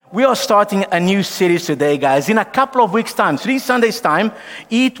We are starting a new series today, guys. In a couple of weeks' time, 3 Sundays' time,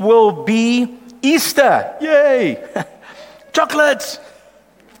 it will be Easter. Yay! Chocolates!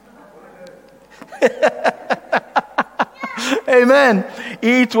 Amen.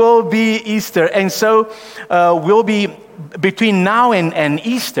 It will be Easter. And so we'll be, between now and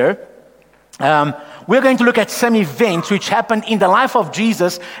Easter, we're going to look at some events which happened in the life of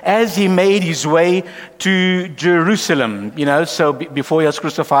Jesus as he made his way to Jerusalem, so before he was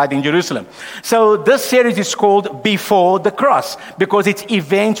crucified in Jerusalem. So this series is called Before the Cross because it's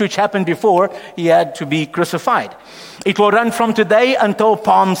events which happened before he had to be crucified. It will run from today until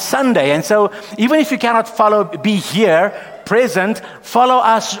Palm Sunday. And so even if you cannot be here, present, follow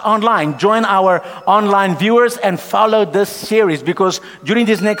us online. Join our online viewers and follow this series because during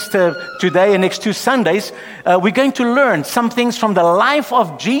this next today and next 2 Sundays, we're going to learn some things from the life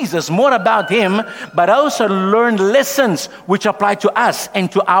of Jesus, more about him, but also learn lessons which apply to us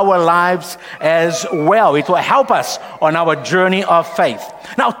and to our lives as well. It will help us on our journey of faith.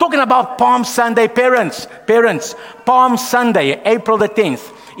 Now, talking about Palm Sunday, parents, Palm Sunday, April the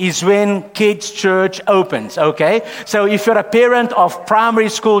 10th. Is when kids' church opens, okay? So if you're a parent of primary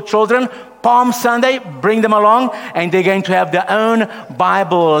school children, Palm Sunday, bring them along, and they're going to have their own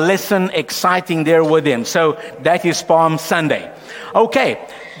Bible lesson exciting there with them. So that is Palm Sunday. Okay,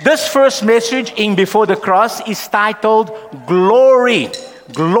 this first message in Before the Cross is titled Glory.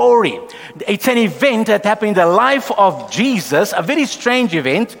 Glory. It's an event that happened in the life of Jesus, a very strange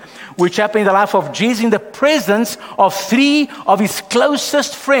event, which happened in the life of Jesus in the presence of 3 of his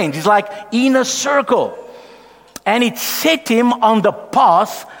closest friends. It's like inner circle. And it set him on the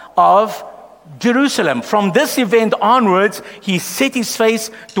path of Jerusalem. From this event onwards, he set his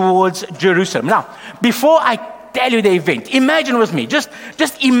face towards Jerusalem. Now, before I tell you the event, imagine with me, just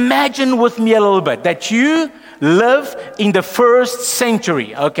imagine with me a little bit that you live in the 1st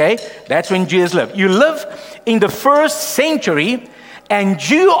century, okay? That's when Jesus lived. You live in the 1st century and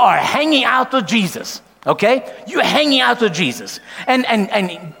you are hanging out with Jesus, okay? You're hanging out with Jesus. And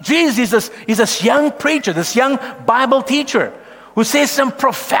Jesus is this young preacher, this young Bible teacher who says some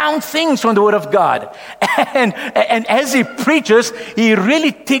profound things from the Word of God. And as he preaches, he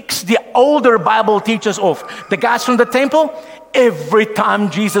really ticks the older Bible teachers off. The guys from the temple, every time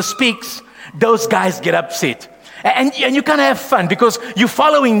Jesus speaks, those guys get upset. And you kind of have fun because you're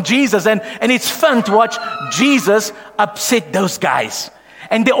following Jesus and it's fun to watch Jesus upset those guys.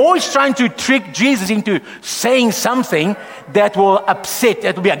 And they're always trying to trick Jesus into saying something that will upset,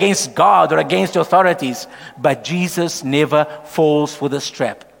 that will be against God or against the authorities. But Jesus never falls for this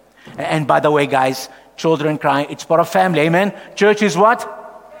trap. And by the way, guys, children crying, it's part of family, amen? Church is what?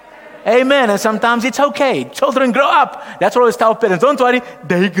 Amen. And sometimes it's okay. Children grow up. That's what I always tell parents. Don't worry,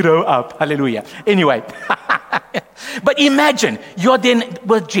 they grow up. Hallelujah. Anyway. But imagine you're then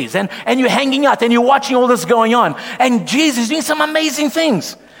with Jesus and you're hanging out and you're watching all this going on. And Jesus is doing some amazing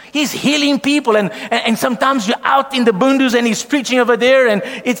things. He's healing people and sometimes you're out in the boondoes and he's preaching over there and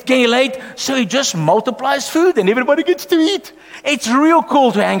it's getting late. So he just multiplies food and everybody gets to eat. It's real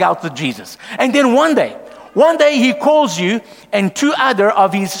cool to hang out with Jesus. And then one day he calls you and 2 other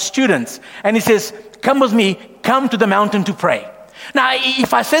of his students. And he says, come with me, come to the mountain to pray. Now,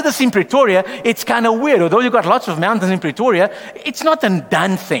 if I say this in Pretoria, it's kind of weird. Although you've got lots of mountains in Pretoria, it's not a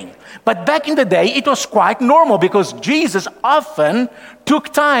done thing. But back in the day, it was quite normal because Jesus often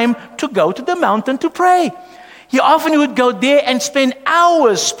took time to go to the mountain to pray. He often would go there and spend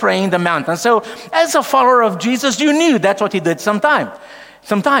hours praying the mountain. So as a follower of Jesus, you knew that's what he did sometimes.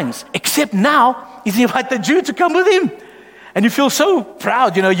 Except now, he's invited you to come with him. And you feel so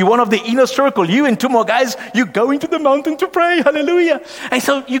proud, you're one of the inner circle. You and 2 more guys, you go into the mountain to pray. Hallelujah. And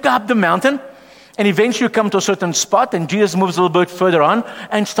so you go up the mountain and eventually you come to a certain spot and Jesus moves a little bit further on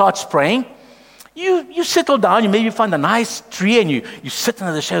and starts praying. You settle down, you maybe find a nice tree and you sit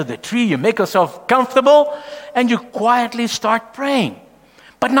under the shade of the tree, you make yourself comfortable and you quietly start praying.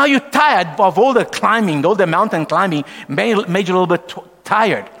 But now you're tired of all the climbing, all the mountain climbing, made you a little bit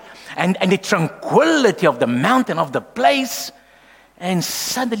tired. And the tranquility of the mountain, of the place, and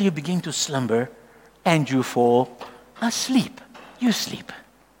suddenly you begin to slumber and you fall asleep. You sleep.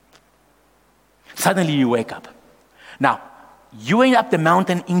 Suddenly you wake up. Now, you went up the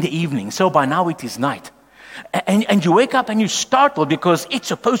mountain in the evening, so by now it is night. And you wake up and you're startled because it's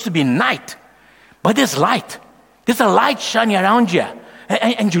supposed to be night. But there's light. There's a light shining around you.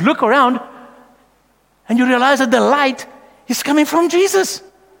 And you look around and you realize that the light is coming from Jesus.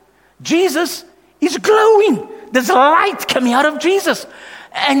 Jesus is glowing. There's a light coming out of Jesus.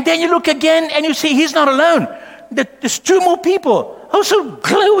 And then you look again and you see he's not alone. There's 2 more people also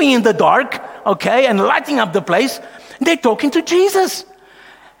glowing in the dark, okay, and lighting up the place. They're talking to Jesus.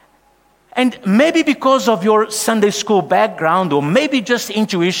 And maybe because of your Sunday school background, or maybe just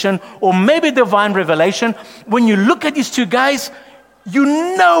intuition, or maybe divine revelation, when you look at these two guys, you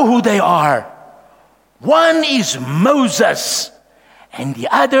know who they are. One is Moses, and the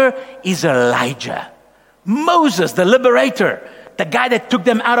other is Elijah. Moses, the liberator, the guy that took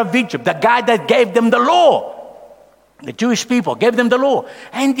them out of Egypt, the guy that gave them the law. The Jewish people gave them the law.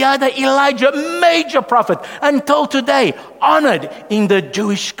 And the other, Elijah, major prophet, until today, honored in the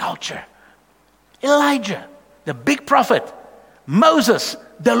Jewish culture. Elijah, the big prophet. Moses,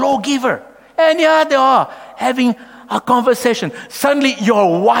 the lawgiver. And here they are having a conversation. Suddenly,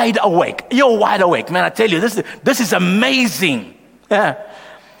 you're wide awake. You're wide awake. Man, I tell you, this is amazing. Yeah.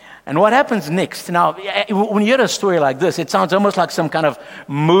 And what happens next? Now, when you hear a story like this, it sounds almost like some kind of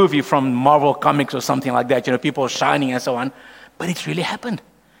movie from Marvel Comics or something like that. You know, people shining and so on. But it's really happened.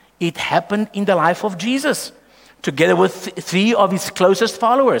 It happened in the life of Jesus, together with three of his closest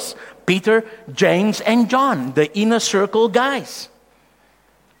followers, Peter, James, and John, the inner circle guys.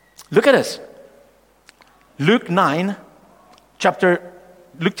 Look at this. Luke chapter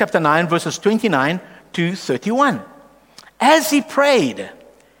 9, verses 29 to 31. As he prayed,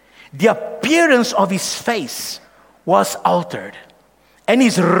 the appearance of his face was altered, and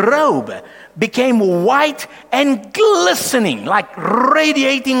his robe became white and glistening, like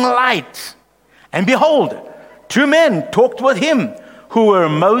radiating light. And behold, two men talked with him, who were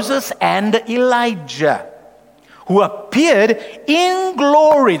Moses and Elijah, who appeared in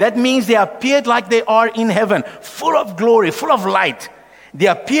glory. That means they appeared like they are in heaven, full of glory, full of light. They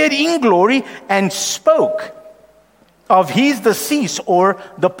appeared in glory and spoke of his decease or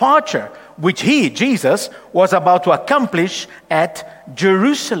departure, which he, Jesus, was about to accomplish at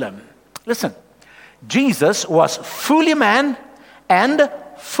Jerusalem. Listen, Jesus was fully man and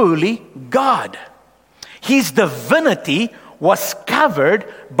fully God. His divinity was covered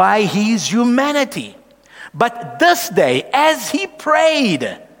by his humanity. But this day, as he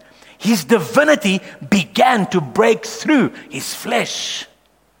prayed, his divinity began to break through his flesh.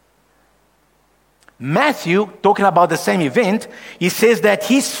 Matthew, talking about the same event, he says that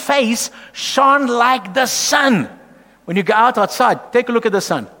his face shone like the sun. When you go outside, take a look at the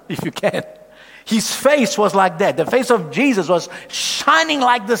sun, if you can. His face was like that. The face of Jesus was shining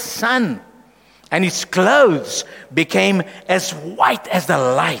like the sun. And his clothes became as white as the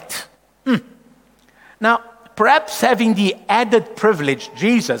light. Now, perhaps having the added privilege,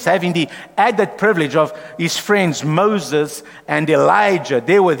 Jesus having the added privilege of his friends Moses and Elijah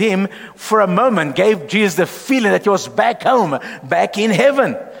there with him, for a moment gave Jesus the feeling that he was back home, back in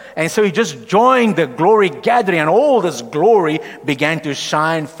heaven. And so he just joined the glory gathering, and all this glory began to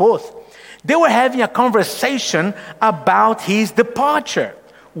shine forth. They were having a conversation about his departure,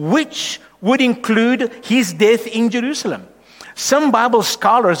 which would include his death in Jerusalem. Some Bible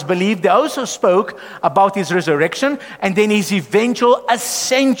scholars believe they also spoke about his resurrection and then his eventual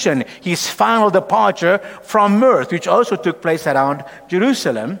ascension, his final departure from earth, which also took place around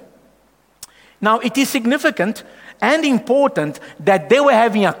Jerusalem. Now, it is significant and important that they were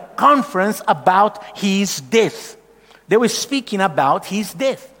having a conference about his death. They were speaking about his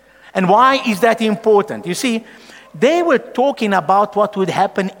death. And why is that important? You see, they were talking about what would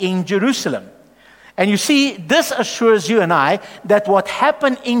happen in Jerusalem. And you see, this assures you and I that what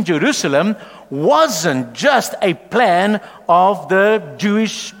happened in Jerusalem wasn't just a plan of the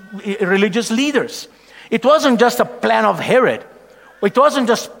Jewish religious leaders. It wasn't just a plan of Herod. It wasn't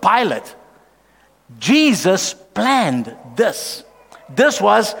just Pilate. Jesus planned this. This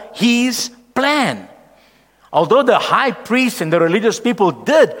was his plan. Although the high priest and the religious people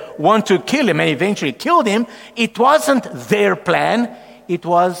did want to kill him and eventually killed him, it wasn't their plan, it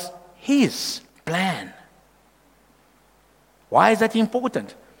was his plan. Why is that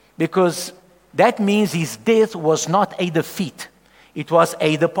important? Because that means his death was not a defeat. It was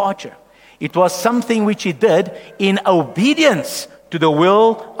a departure. It was something which he did in obedience to the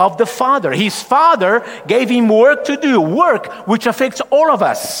will of the Father. His Father gave him work to do, work which affects all of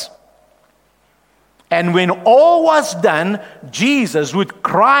us. And when all was done, Jesus would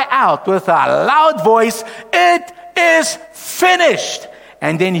cry out with a loud voice, "It is finished."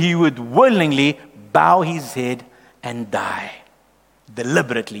 And then he would willingly bow his head and die.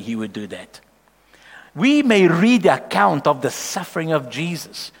 Deliberately, he would do that. We may read the account of the suffering of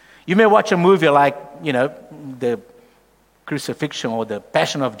Jesus. You may watch a movie like, the crucifixion or the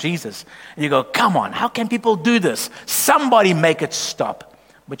passion of Jesus. And you go, come on, how can people do this? Somebody make it stop.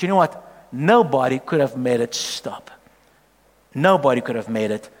 But you know what? Nobody could have made it stop. Nobody could have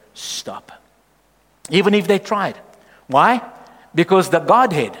made it stop. Even if they tried. Why? Because the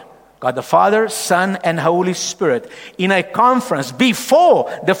Godhead, God the Father, Son, and Holy Spirit, in a conference before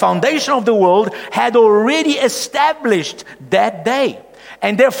the foundation of the world, had already established that day.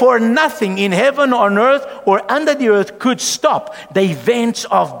 And therefore nothing in heaven, on earth, or under the earth could stop the events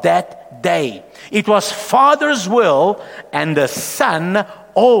of that day. It was Father's will, and the Son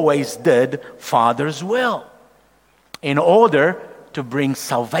always did Father's will in order to bring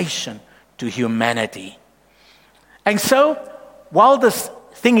salvation to humanity. And so, while this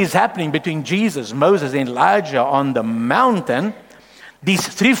thing is happening between Jesus, Moses, and Elijah on the mountain, these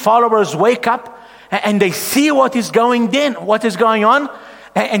three followers wake up and they see what is going on.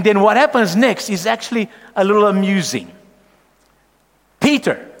 And then what happens next is actually a little amusing.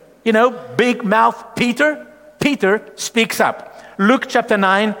 Peter, big mouth Peter speaks up. Luke chapter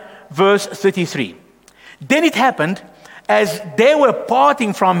 9, verse 33. Then it happened, as they were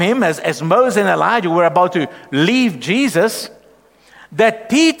parting from him, as Moses and Elijah were about to leave Jesus, that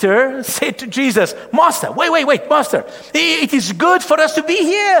Peter said to Jesus, Master, wait, Master, it is good for us to be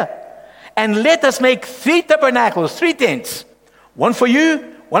here. And let us make 3 tabernacles, 3 tents. One for you,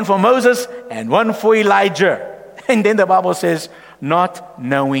 one for Moses, and one for Elijah. And then the Bible says, not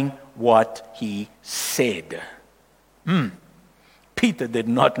knowing what he said. Peter did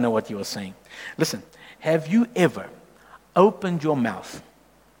not know what he was saying. Listen, have you ever opened your mouth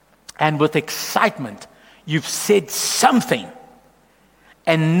and with excitement you've said something,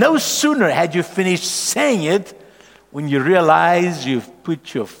 and no sooner had you finished saying it when you realize you've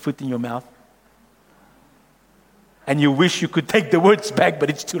put your foot in your mouth? And you wish you could take the words back, but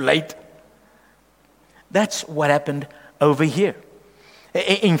it's too late. That's what happened over here.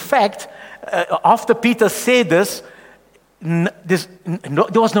 In fact, after Peter said this, there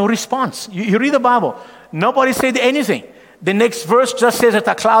was no response. You read the Bible. Nobody said anything. The next verse just says that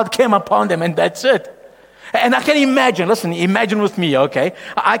a cloud came upon them, and that's it. And I can imagine, listen, imagine with me, okay?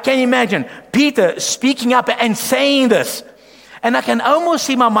 I can imagine Peter speaking up and saying this. And I can almost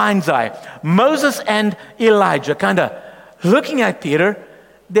see my mind's eye. Moses and Elijah kind of looking at Peter,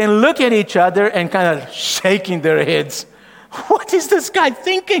 then look at each other and kind of shaking their heads. What is this guy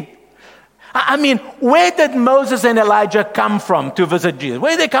thinking? I mean, where did Moses and Elijah come from to visit Jesus?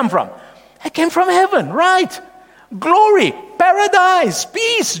 Where did they come from? They came from heaven, right? Glory, paradise,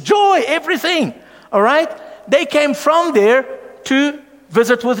 peace, joy, everything. All right? They came from there to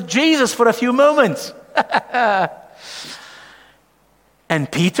visit with Jesus for a few moments. And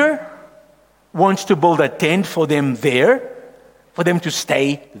Peter wants to build a tent for them there, for them to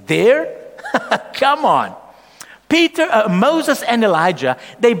stay there. Come on. Moses and Elijah,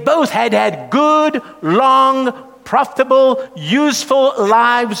 they both had good, long, profitable, useful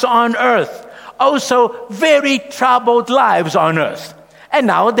lives on earth. Also, very troubled lives on earth. And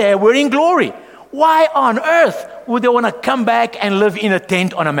now they were in glory. Why on earth would they want to come back and live in a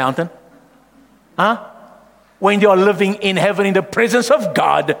tent on a mountain? When they are living in heaven in the presence of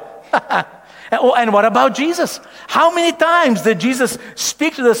God. And what about Jesus? How many times did Jesus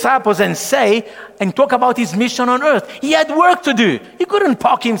speak to the disciples and say and talk about his mission on earth? He had work to do. He couldn't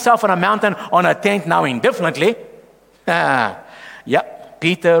park himself on a mountain on a tent now indefinitely.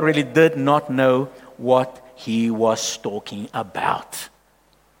 Peter really did not know what he was talking about.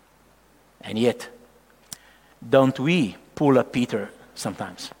 And yet, don't we pull a Peter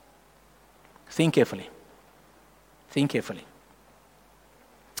sometimes? Think carefully. Think carefully.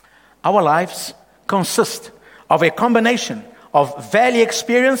 Our lives consist of a combination of valley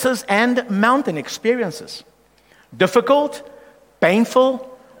experiences and mountain experiences. Difficult,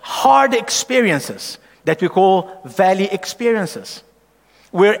 painful, hard experiences that we call valley experiences,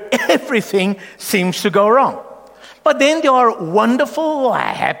 where everything seems to go wrong. But then there are wonderful,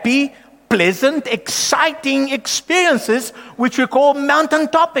 happy, pleasant, exciting experiences which we call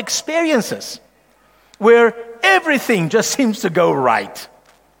mountaintop experiences, where everything just seems to go right.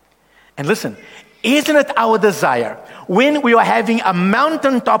 And listen, isn't it our desire, when we are having a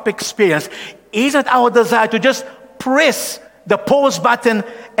mountaintop experience, isn't it our desire to just press the pause button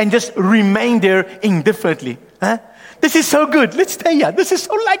and just remain there indifferently? This is so good. Let's stay here. This is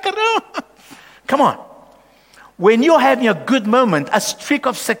so like a... Come on. When you're having a good moment, a streak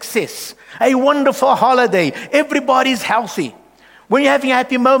of success, a wonderful holiday, everybody's healthy. When you're having a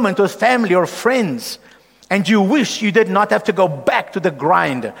happy moment with family or friends, and you wish you did not have to go back to the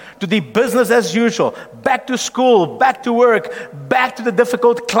grind, to the business as usual, back to school, back to work, back to the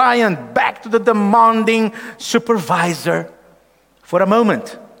difficult client, back to the demanding supervisor. For a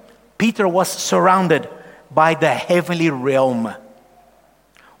moment, Peter was surrounded by the heavenly realm.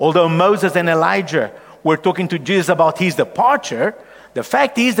 Although Moses and Elijah were talking to Jesus about his departure, the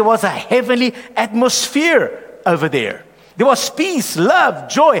fact is there was a heavenly atmosphere over there. There was peace, love,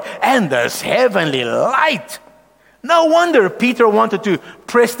 joy, and this heavenly light. No wonder Peter wanted to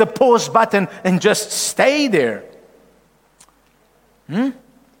press the pause button and just stay there.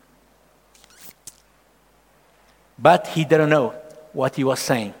 But he didn't know what he was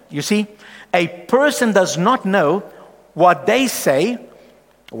saying. You see, a person does not know what they say,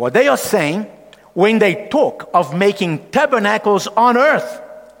 what they are saying, when they talk of making tabernacles on earth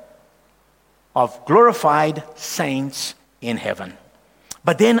of glorified saints in heaven.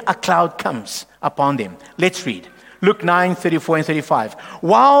 But then a cloud comes upon them. Let's read. Luke 9, 34 and 35.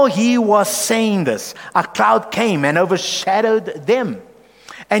 While he was saying this, a cloud came and overshadowed them.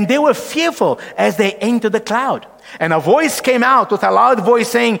 And they were fearful as they entered the cloud. And a voice came out with a loud voice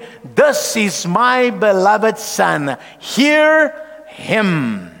saying, "This is my beloved Son. Hear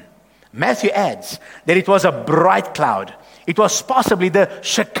him." Matthew adds that it was a bright cloud. It was possibly the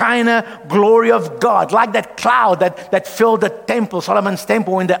Shekinah glory of God, like that cloud that filled the temple, Solomon's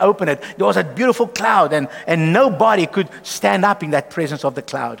temple, when they opened it. There was a beautiful cloud, and nobody could stand up in that presence of the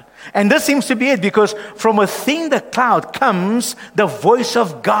cloud. And this seems to be it, because from within the cloud comes the voice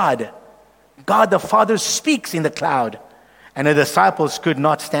of God. God the Father speaks in the cloud, and the disciples could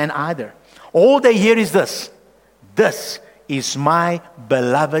not stand either. All they hear is this: "This is my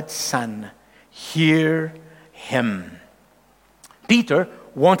beloved Son. Hear him." Peter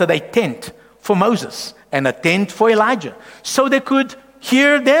wanted a tent for Moses and a tent for Elijah so they could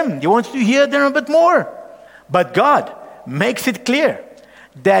hear them. He wanted to hear them a bit more. But God makes it clear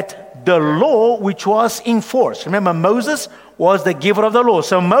that the law which was in force, remember, Moses was the giver of the law.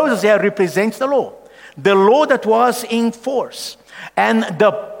 So Moses here represents the law that was in force. And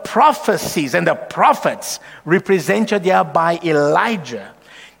the prophecies and the prophets represented there by Elijah.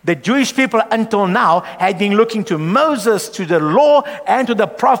 The Jewish people until now had been looking to Moses, to the law, and to the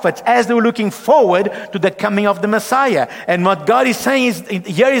prophets as they were looking forward to the coming of the Messiah. And what God is saying is,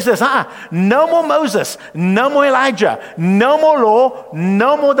 here is this: no more Moses, no more Elijah, no more law,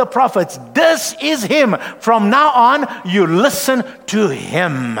 no more the prophets. This is him. From now on, you listen to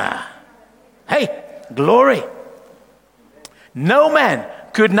him. Hey, glory. No man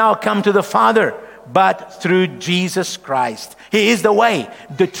could now come to the Father but through Jesus Christ. He is the way,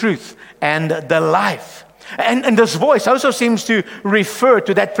 the truth, and the life. And this voice also seems to refer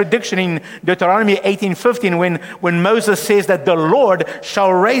to that prediction in Deuteronomy 18:15 when Moses says that the Lord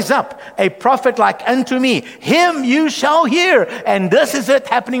shall raise up a prophet like unto me. Him you shall hear. And this is it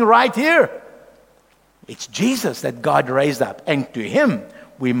happening right here. It's Jesus that God raised up, and to him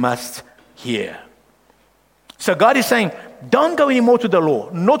we must hear. So God is saying, don't go anymore to the law,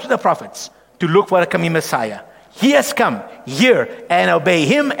 nor to the prophets, to look for a coming Messiah. He has come. Hear and obey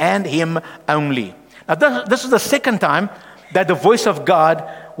him and him only. Now, this is the second time that the voice of God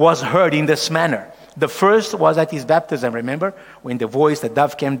was heard in this manner. The first was at his baptism, remember? When the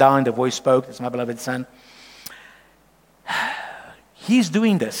dove came down, the voice spoke, "It's my beloved Son." He's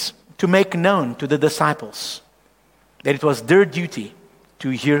doing this to make known to the disciples that it was their duty to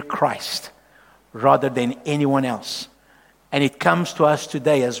hear Christ rather than anyone else. And it comes to us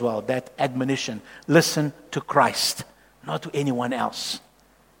today as well, that admonition. Listen to Christ, not to anyone else.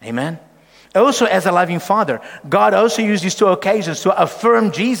 Amen? Also, as a loving Father, God also used these two occasions to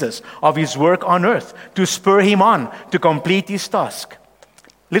affirm Jesus of his work on earth, to spur him on to complete his task.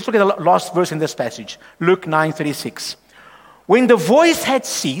 Let's look at the last verse in this passage, Luke 9:36. When the voice had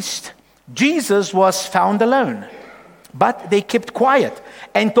ceased, Jesus was found alone. But they kept quiet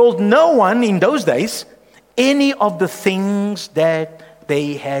and told no one in those days any of the things that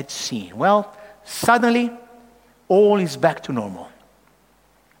they had seen. Well, suddenly, all is back to normal.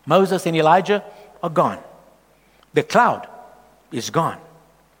 Moses and Elijah are gone. The cloud is gone.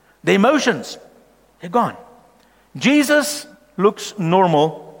 The emotions are gone. Jesus looks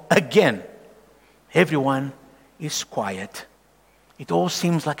normal again. Everyone is quiet. It all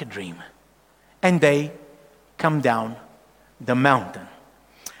seems like a dream. And they come down the mountain.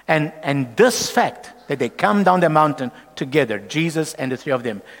 And this fact that they come down the mountain together, Jesus and the three of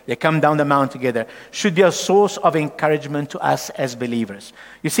them, they come down the mountain together, should be a source of encouragement to us as believers.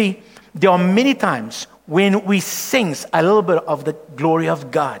 You see, there are many times when we sense a little bit of the glory of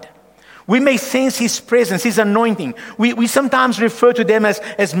God. We may sense his presence, his anointing. We sometimes refer to them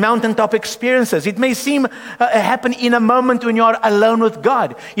as mountaintop experiences. It may seem happen in a moment when you are alone with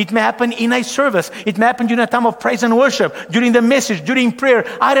God. It may happen in a service. It may happen during a time of praise and worship, during the message, during prayer.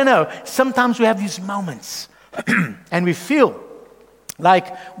 I don't know. Sometimes we have these moments and we feel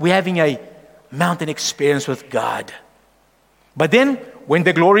like we're having a mountain experience with God. But then when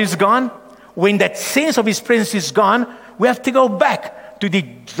the glory is gone, when that sense of his presence is gone, we have to go back to the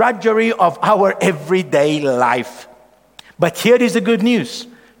drudgery of our everyday life. But here is the good news.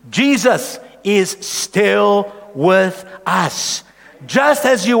 Jesus is still with us. Just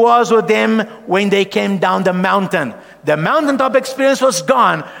as he was with them when they came down the mountain. The mountaintop experience was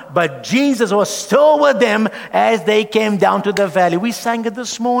gone, but Jesus was still with them as they came down to the valley. We sang it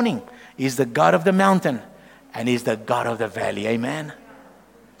this morning. He's the God of the mountain, and he's the God of the valley. Amen.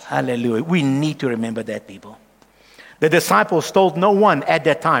 Hallelujah. We need to remember that, people. The disciples told no one at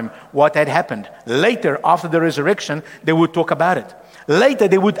that time what had happened. Later, after the resurrection, they would talk about it. Later,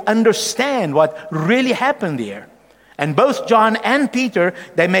 they would understand what really happened there. And both John and Peter,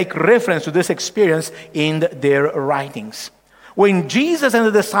 they make reference to this experience in their writings. When Jesus and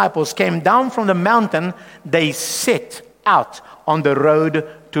the disciples came down from the mountain, they set out on the road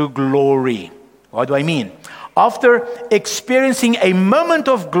to glory. What do I mean? After experiencing a moment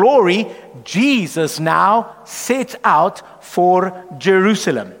of glory, Jesus now sets out for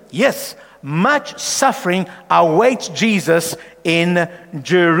Jerusalem. Yes, much suffering awaits Jesus in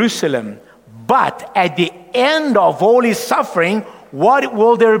Jerusalem. But at the end of all his suffering, what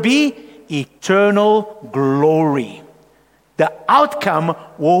will there be? Eternal glory. The outcome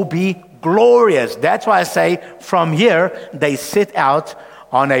will be glorious. That's why I say from here, they set out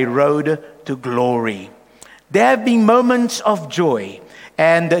on a road to glory. There have been moments of joy,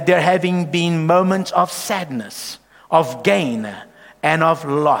 and there having been moments of sadness, of gain, and of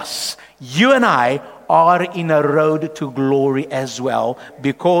loss. You and I are in a road to glory as well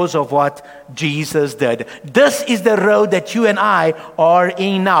because of what Jesus did. This is the road that you and I are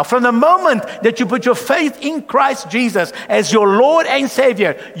in now. From the moment that you put your faith in Christ Jesus as your Lord and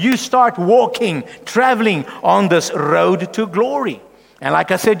Savior, you start walking, traveling on this road to glory. And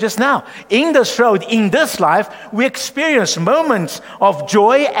like I said just now, in this road, in this life, we experience moments of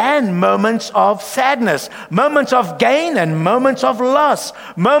joy and moments of sadness, moments of gain and moments of loss,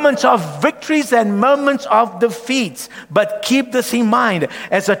 moments of victories and moments of defeats. But keep this in mind,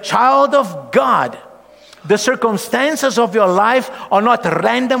 as a child of God, the circumstances of your life are not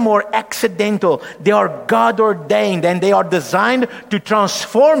random or accidental. They are God ordained, and they are designed to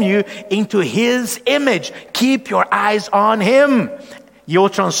transform you into His image. Keep your eyes on Him. He'll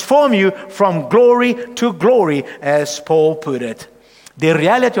transform you from glory to glory, as Paul put it. The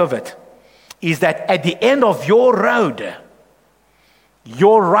reality of it is that at the end of your road,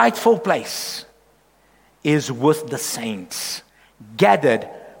 your rightful place is with the saints, gathered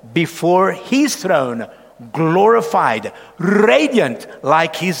before His throne, glorified, radiant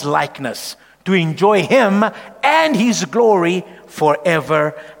like His likeness, to enjoy Him and His glory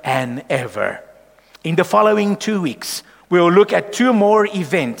forever and ever. In the following 2 weeks, we will look at 2 more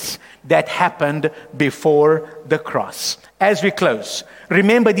events that happened before the cross. As we close,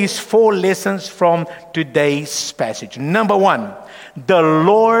 remember these 4 lessons from today's passage. Number 1, the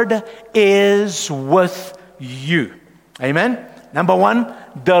Lord is with you. Amen? Number 1,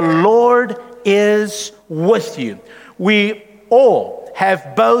 the Lord is with you. We all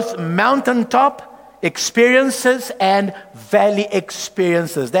have both mountaintop experiences and valley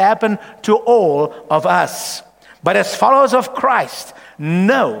experiences. They happen to all of us. But as followers of Christ,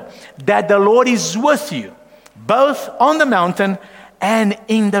 know that the Lord is with you, both on the mountain and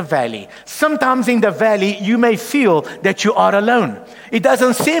in the valley. Sometimes in the valley, you may feel that you are alone. It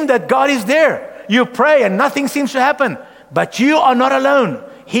doesn't seem that God is there. You pray and nothing seems to happen. But you are not alone.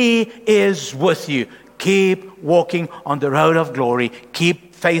 He is with you. Keep walking on the road of glory.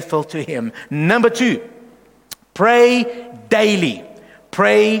 Keep faithful to Him. Number 2, pray daily.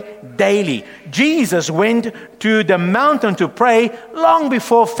 Pray daily. Jesus went to the mountain to pray long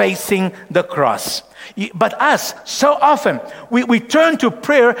before facing the cross. But us, so often, we turn to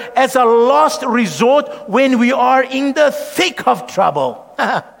prayer as a last resort when we are in the thick of trouble.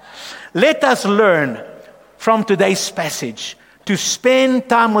 Let us learn from today's passage to spend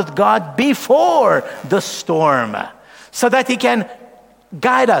time with God before the storm, so that He can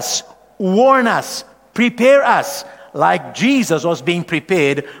guide us, warn us, prepare us, like Jesus was being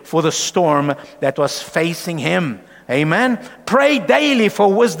prepared for the storm that was facing Him. Amen. Pray daily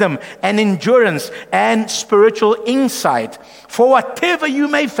for wisdom and endurance and spiritual insight for whatever you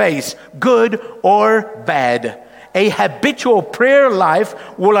may face, good or bad. A habitual prayer life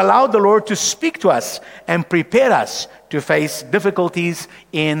will allow the Lord to speak to us and prepare us to face difficulties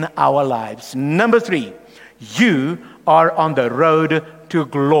in our lives. Number 3, you are on the road to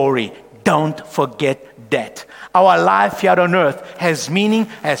glory. Don't forget that. Our life here on earth has meaning,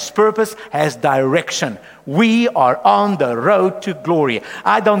 has purpose, has direction. We are on the road to glory.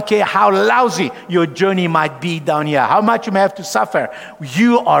 I don't care how lousy your journey might be down here, how much you may have to suffer.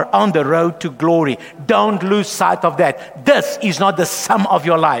 You are on the road to glory. Don't lose sight of that. This is not the sum of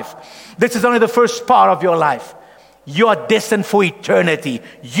your life. This is only the first part of your life. You are destined for eternity.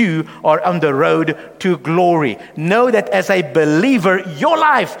 You are on the road to glory. Know that as a believer, your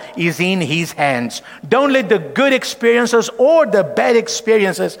life is in His hands. Don't let the good experiences or the bad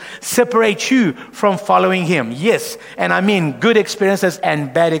experiences separate you from following Him. Yes, and I mean good experiences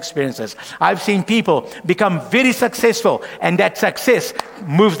and bad experiences. I've seen people become very successful, and that success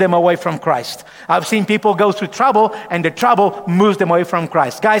moves them away from Christ. I've seen people go through trouble, and the trouble moves them away from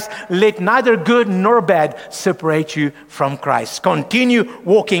Christ. Guys, let neither good nor bad separate you from Christ. Continue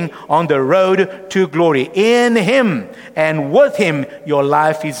walking on the road to glory. In Him and with Him, your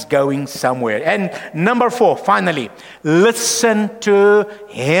life is going somewhere. And number 4, finally, listen to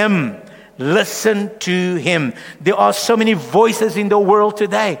Him. Listen to Him. There are so many voices in the world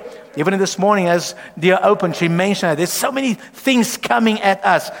today. Even this morning, as they are open, she mentioned that there's so many things coming at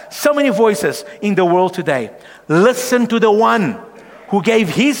us. So many voices in the world today. Listen to the one who gave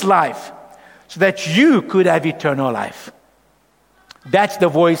His life so that you could have eternal life. That's the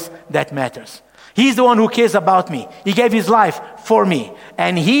voice that matters. He's the one who cares about me. He gave His life for me.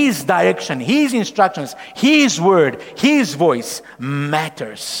 And His direction, His instructions, His word, His voice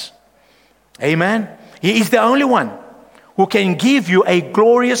matters. Amen? He is the only one who can give you a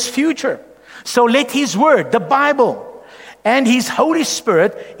glorious future. So let His word, the Bible, and His Holy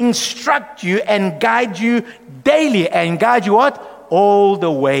Spirit instruct you and guide you daily. And guide you what? All the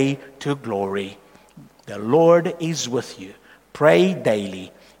way to glory. The Lord is with you. Pray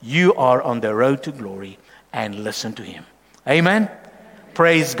daily. You are on the road to glory, and listen to Him. Amen?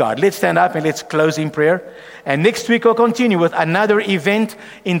 Praise God. Let's stand up and let's close in prayer. And next week we'll continue with another event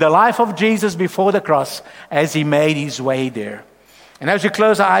in the life of Jesus before the cross as He made His way there. And as we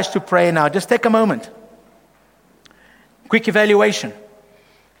close our eyes to pray now, just take a moment. Quick evaluation.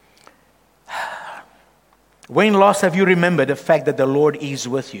 When last have you remembered the fact that the Lord is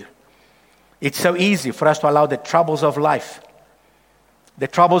with you? It's so easy for us to allow the troubles of life, the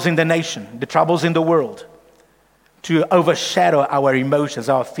troubles in the nation, the troubles in the world, to overshadow our emotions,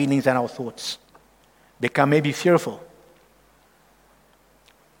 our feelings, and our thoughts. Become maybe fearful.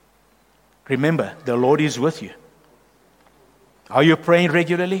 Remember, the Lord is with you. Are you praying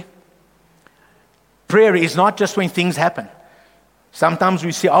regularly? Prayer is not just when things happen. Sometimes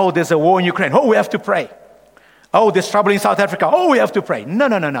we say, oh, there's a war in Ukraine. Oh, we have to pray. Oh, there's trouble in South Africa. Oh, we have to pray.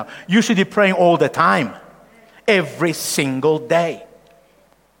 No. You should be praying all the time. Every single day.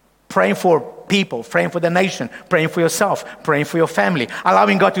 Praying for people, praying for the nation, praying for yourself, praying for your family.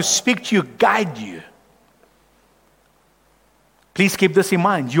 Allowing God to speak to you, guide you. Please keep this in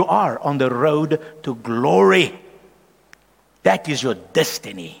mind. You are on the road to glory. That is your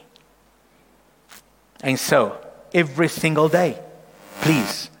destiny. And so, every single day,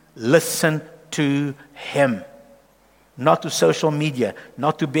 please listen to Him. Not to social media,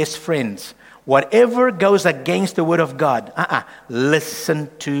 not to best friends. Whatever goes against the word of God, listen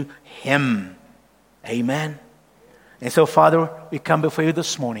to Him. Amen. And so, Father, we come before you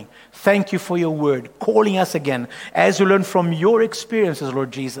this morning. Thank you for your word, calling us again as we learn from your experiences,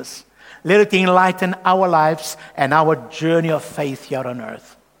 Lord Jesus. Let it enlighten our lives and our journey of faith here on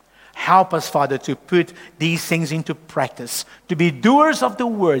earth. Help us, Father, to put these things into practice, to be doers of the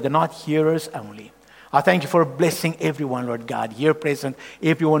word and not hearers only. I thank you for blessing everyone, Lord God, here present,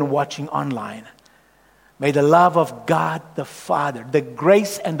 everyone watching online. May the love of God the Father, the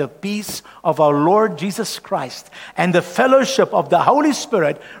grace and the peace of our Lord Jesus Christ, and the fellowship of the Holy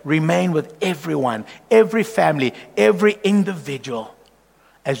Spirit remain with everyone, every family, every individual,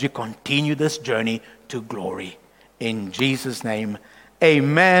 as we continue this journey to glory. In Jesus' name,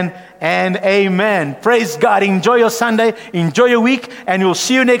 amen and amen. Praise God. Enjoy your Sunday. Enjoy your week. And we'll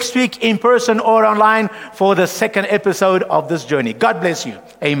see you next week in person or online for the second episode of this journey. God bless you.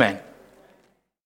 Amen.